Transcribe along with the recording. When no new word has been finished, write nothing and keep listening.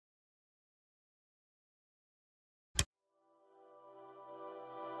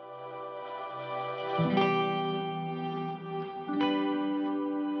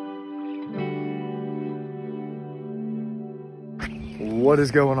What is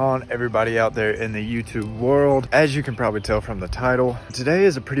going on, everybody out there in the YouTube world? As you can probably tell from the title, today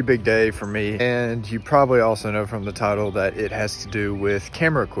is a pretty big day for me, and you probably also know from the title that it has to do with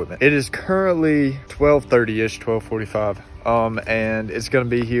camera equipment. It is currently 12:30-ish, 12:45. And it's gonna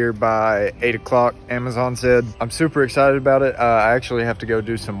be here by 8 o'clock, Amazon said. I'm super excited about it. I actually have to go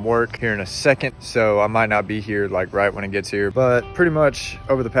do some work here in a second, so I might not be here like right when it gets here. But pretty much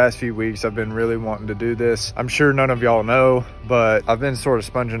over the past few weeks, I've been really wanting to do this. I'm sure none of y'all know, but I've been sort of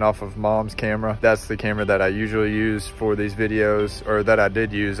sponging off of mom's camera. That's the camera that I usually use for these videos, or that I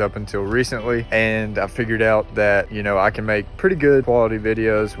did use up until recently. And I figured out that, you know, I can make pretty good quality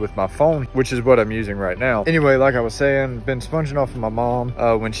videos with my phone, which is what I'm using right now. Anyway, like I was saying, been sponging off of my mom.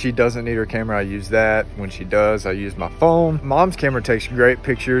 When she doesn't need her camera, I use that. When she does, I use my phone. Mom's camera takes great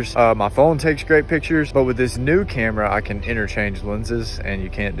pictures. My phone takes great pictures, but with this new camera, I can interchange lenses, and you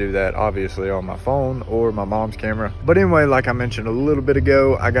can't do that obviously on my phone or my mom's camera. But anyway, like I mentioned a little bit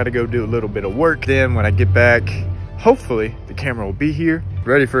ago, I got to go do a little bit of work. Then when I get back, hopefully the camera will be here,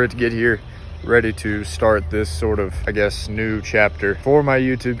 ready for it to get here, ready to start this sort of, I guess, new chapter for my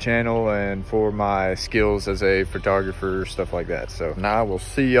YouTube channel and for my skills as a photographer, stuff like that. So now I will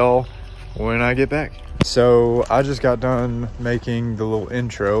see y'all when I get back. So I just got done making the little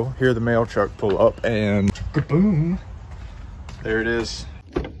intro. Hear the mail truck pull up and kaboom, there it is.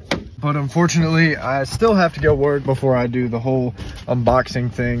 But unfortunately, I still have to go work before I do the whole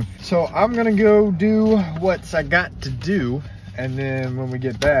unboxing thing. So I'm gonna go do what I got to do, and then when we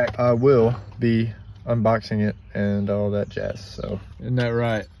get back, I will be unboxing it and all that jazz. So, isn't that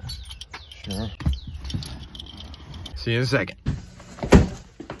right? Sure. See you in a second.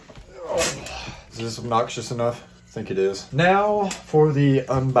 Oh, is this obnoxious enough? I think it is. Now for the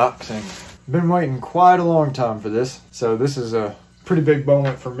unboxing. Been waiting quite a long time for this. So this is a pretty big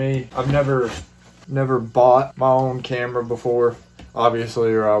moment for me. I've never bought my own camera before,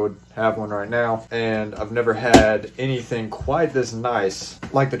 obviously, or I would have one right now. And I've never had anything quite this nice.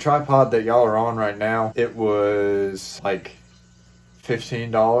 Like the tripod that y'all are on right now, it was like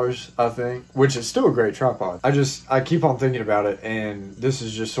 $15, I think, which is still a great tripod. I keep on thinking about it, and this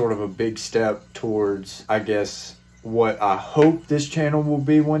is just sort of a big step towards, I guess, what I hope this channel will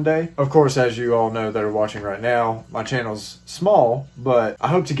be one day. Of course, as you all know that are watching right now, my channel's small, but I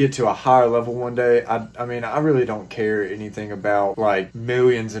hope to get to a higher level one day. I mean, I really don't care anything about like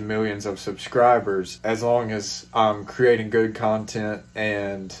millions and millions of subscribers, as long as I'm creating good content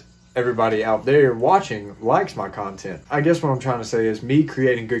and everybody out there watching likes my content. I guess what I'm trying to say is me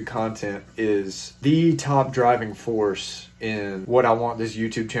creating good content is the top driving force in what I want this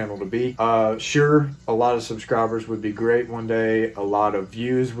YouTube channel to be. Sure, a lot of subscribers would be great one day, a lot of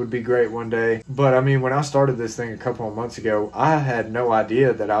views would be great one day, but I mean, when I started this thing a couple of months ago, I had no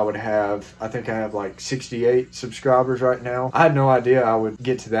idea that I would have, I think I have like 68 subscribers right now. I had no idea I would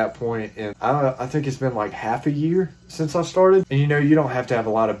get to that point, and I think it's been like half a year since I started. And you know, you don't have to have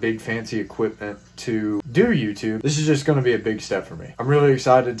a lot of big fancy equipment to do YouTube. This is just going to be a big step for me. I'm really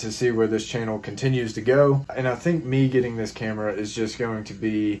excited to see where this channel continues to go, and I think me getting this camera is just going to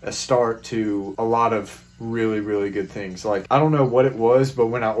be a start to a lot of really good things. Like, I don't know what it was, but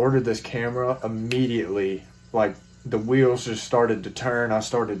when I ordered this camera, immediately, like, the wheels just started to turn. I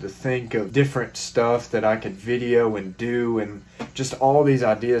started to think of different stuff that I could video and do, and just all these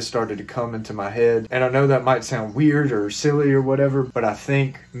ideas started to come into my head. And I know that might sound weird or silly or whatever, but I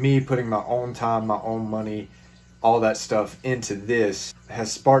think me putting my own time, my own money, all that stuff into this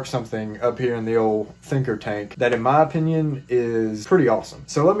has sparked something up here in the old thinker tank that, in my opinion, is pretty awesome.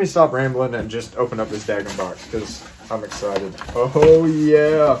 So let me stop rambling and just open up this daggone box, because I'm excited. Oh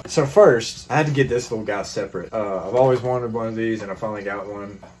yeah. So first, I had to get this little guy separate. I've always wanted one of these, and I finally got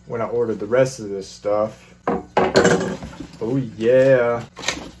one when I ordered the rest of this stuff. Oh yeah.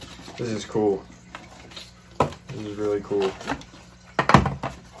 This is cool. This is really cool.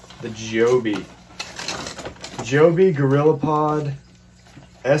 The JOBY GorillaPod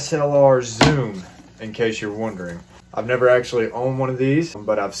SLR Zoom, in case you're wondering. I've never actually owned one of these,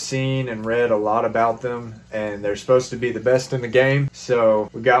 but I've seen and read a lot about them, and they're supposed to be the best in the game. So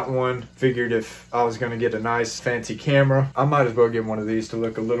we got one. Figured if I was going to get a nice fancy camera, I might as well get one of these to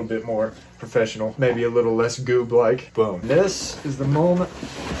look a little bit more professional, maybe a little less goob-like. Boom. This is the moment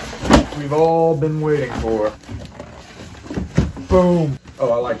we've all been waiting for. Boom.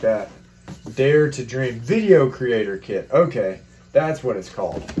 Oh, I like that. Dare to Dream Video Creator Kit. Okay, that's what it's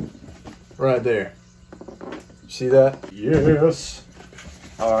called. Right there. See that? Yes.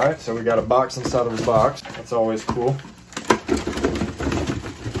 Alright, so we got a box inside of a box. That's always cool.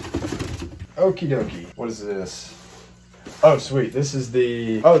 Okie dokie. What is this? Oh, sweet. This is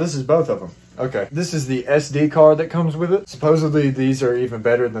the... Oh, this is both of them. Okay, this is the SD card that comes with it. Supposedly these are even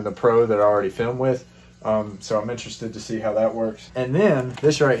better than the Pro that I already filmed with. So I'm interested to see how that works. And then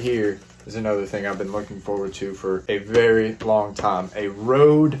this right here is another thing I've been looking forward to for a very long time. A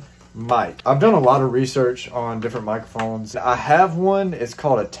Rode mic. I've done a lot of research on different microphones. I have one, it's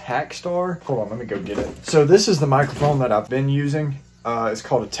called a Takstar. Hold on, let me go get it. So this is the microphone that I've been using. It's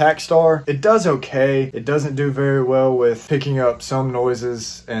called a Takstar. It does okay. It doesn't do very well with picking up some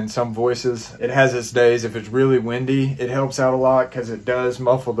noises and some voices. It has its days. If it's really windy, it helps out a lot because it does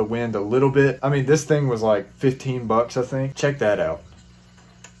muffle the wind a little bit. I mean, this thing was like 15 bucks, I think. Check that out.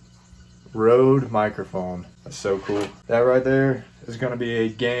 Rode microphone. That's so cool. That right there is going to be a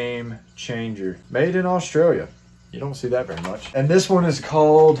game changer. Made in Australia. You don't see that very much. And this one is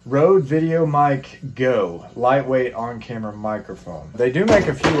called Rode Video Mic Go, lightweight on-camera microphone. They do make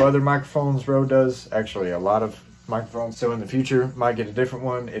a few other microphones, Rode does. Actually, a lot of microphones. So in the future, might get a different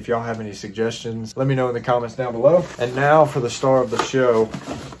one. If y'all have any suggestions, let me know in the comments down below. And now for the star of the show,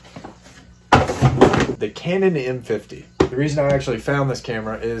 the Canon M50. The reason I actually found this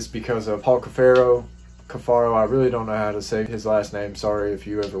camera is because of Paul Cafaro, I really don't know how to say his last name. Sorry if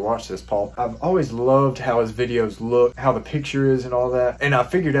you ever watched this, Paul. I've always loved how his videos look, how the picture is and all that. And I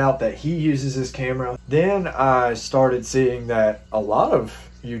figured out that he uses this camera. Then I started seeing that a lot of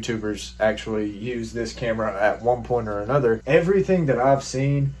YouTubers actually use this camera at one point or another. Everything that I've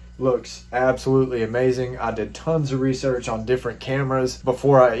seen looks absolutely amazing. I did tons of research on different cameras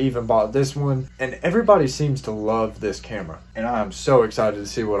before I even bought this one, and everybody seems to love this camera, and I am so excited to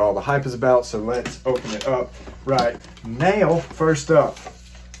see what all the hype is about. So let's open it up right now. First up,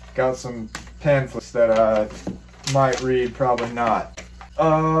 got some pamphlets that I might read, probably not.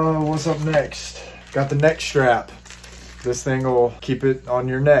 What's up next? Got the neck strap. This thing will keep it on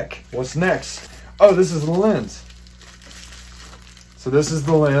your neck. What's next? Oh, this is the lens. So this is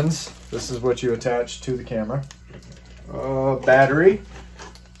the lens. This is what you attach to the camera. Battery.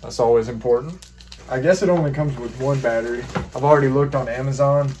 That's always important. I guess it only comes with one battery. I've already looked on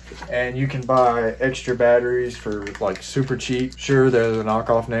Amazon and you can buy extra batteries for like super cheap. Sure, they're the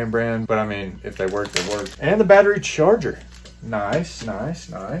knockoff name brand, but I mean, if they work, they work. And the battery charger. Nice, nice,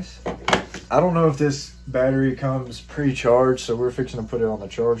 nice. I don't know if this battery comes pre-charged, so we're fixing to put it on the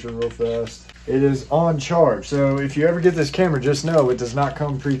charger real fast. It is on charge, so if you ever get this camera, just know it does not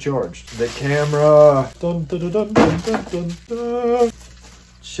come pre-charged. The camera. Dun, dun, dun, dun, dun, dun, dun.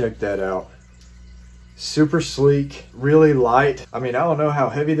 Check that out. Super sleek, really light. I mean, I don't know how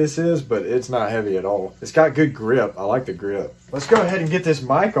heavy this is, but it's not heavy at all. It's got good grip. I like the grip. Let's go ahead and get this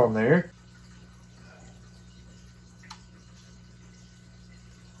mic on there.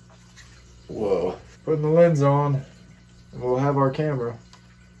 Whoa. Putting the lens on, and we'll have our camera.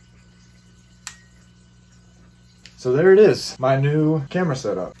 So there it is, my new camera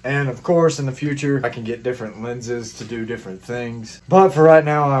setup. And of course, in the future, I can get different lenses to do different things. But for right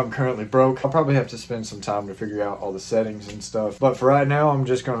now, I'm currently broke. I'll probably have to spend some time to figure out all the settings and stuff. But for right now, I'm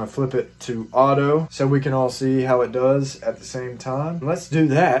just gonna flip it to auto so we can all see how it does at the same time. Let's do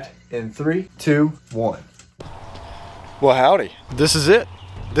that in 3, 2, 1. Well, howdy. This is it.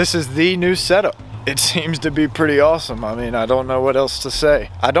 This is the new setup. It seems to be pretty awesome. I mean, I don't know what else to say.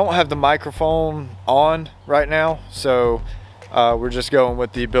 I don't have the microphone on right now, so we're just going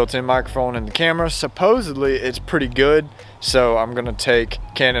with the built-in microphone and the camera. Supposedly, it's pretty good, so I'm gonna take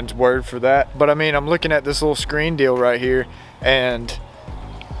Canon's word for that. But I mean, I'm looking at this little screen deal right here, and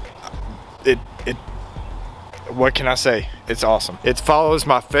what can I say? It's awesome. It follows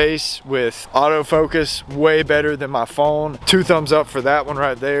my face with autofocus way better than my phone. 2 thumbs up for that one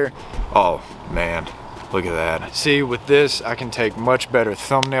right there. Oh man, look at that. See, with this, I can take much better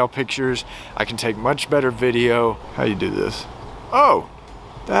thumbnail pictures. I can take much better video. How you do this? Oh,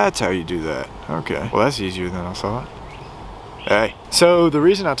 that's how you do that. Okay, well that's easier than I thought. Hey, so the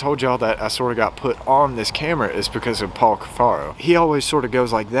reason I told y'all that I sort of got put on this camera is because of Paul Cafaro. He always sort of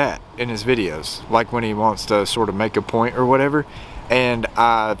goes like that in his videos, like when he wants to sort of make a point or whatever. And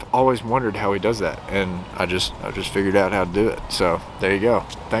I've always wondered how he does that, and I just figured out how to do it. So there you go.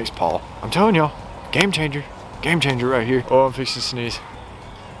 Thanks, Paul. I'm telling y'all, game changer right here. Oh, I'm fixing to sneeze.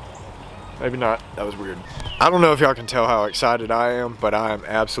 Maybe not. That was weird. I don't know if y'all can tell how excited I am, but I am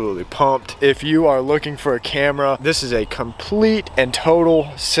absolutely pumped. If you are looking for a camera, this is a complete and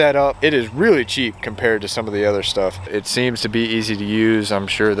total setup. It is really cheap compared to some of the other stuff. It seems to be easy to use. I'm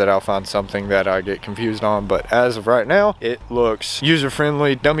sure that I'll find something that I get confused on, but as of right now, it looks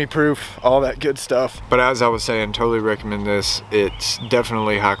user-friendly, dummy-proof, all that good stuff. But as I was saying, totally recommend this. It's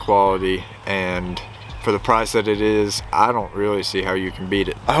definitely high quality, and for the price that it is, I don't really see how you can beat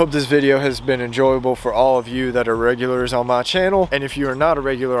it. I hope this video has been enjoyable for all of you that are regulars on my channel. And if you are not a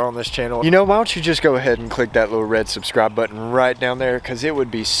regular on this channel, you know, why don't you just go ahead and click that little red subscribe button right down there, because it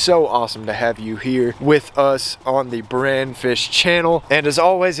would be so awesome to have you here with us on the Brandfish channel. And as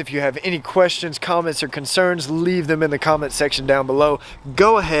always, if you have any questions, comments, or concerns, leave them in the comment section down below.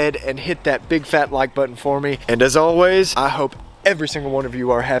 Go ahead and hit that big fat like button for me. And as always, I hope every single one of you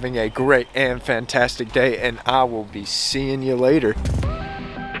are having a great and fantastic day, and I will be seeing you later.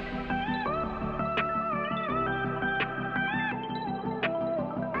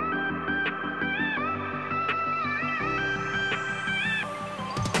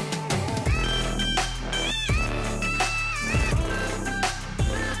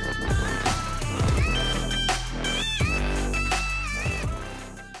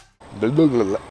 Blah, blah, blah, blah.